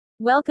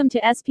Welcome to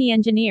SP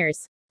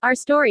Engineers. Our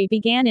story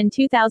began in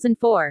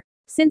 2004.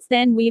 Since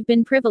then, we've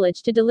been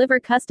privileged to deliver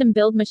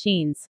custom-built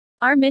machines.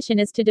 Our mission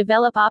is to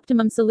develop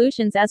optimum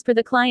solutions as per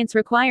the client's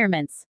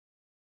requirements.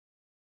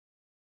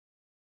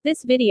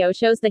 This video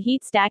shows the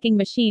heat stacking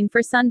machine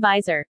for sun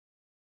visor.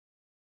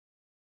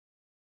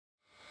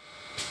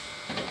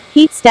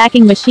 Heat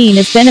stacking machine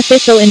is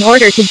beneficial in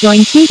order to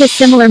join two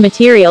dissimilar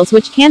materials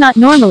which cannot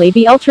normally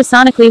be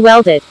ultrasonically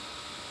welded.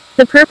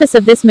 The purpose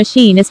of this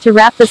machine is to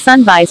wrap the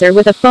sun visor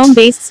with a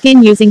foam-based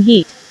skin using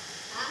heat.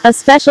 A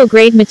special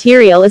grade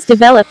material is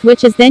developed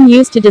which is then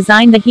used to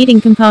design the heating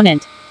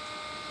component.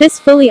 This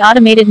fully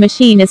automated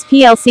machine is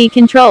PLC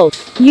controlled.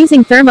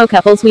 Using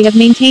thermocouples we have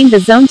maintained the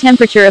zone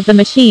temperature of the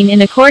machine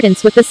in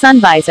accordance with the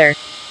sun visor.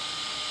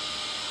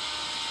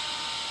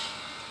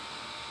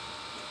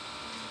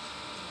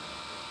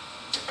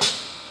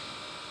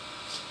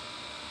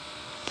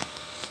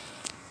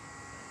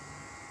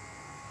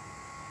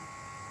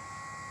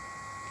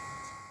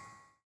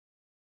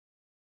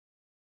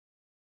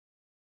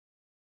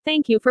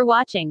 Thank you for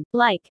watching.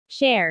 Like,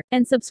 share,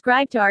 and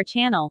subscribe to our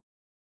channel.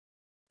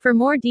 For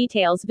more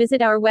details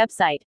visit our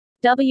website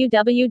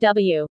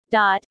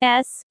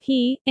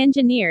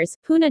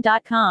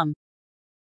www.spengineerspune.com.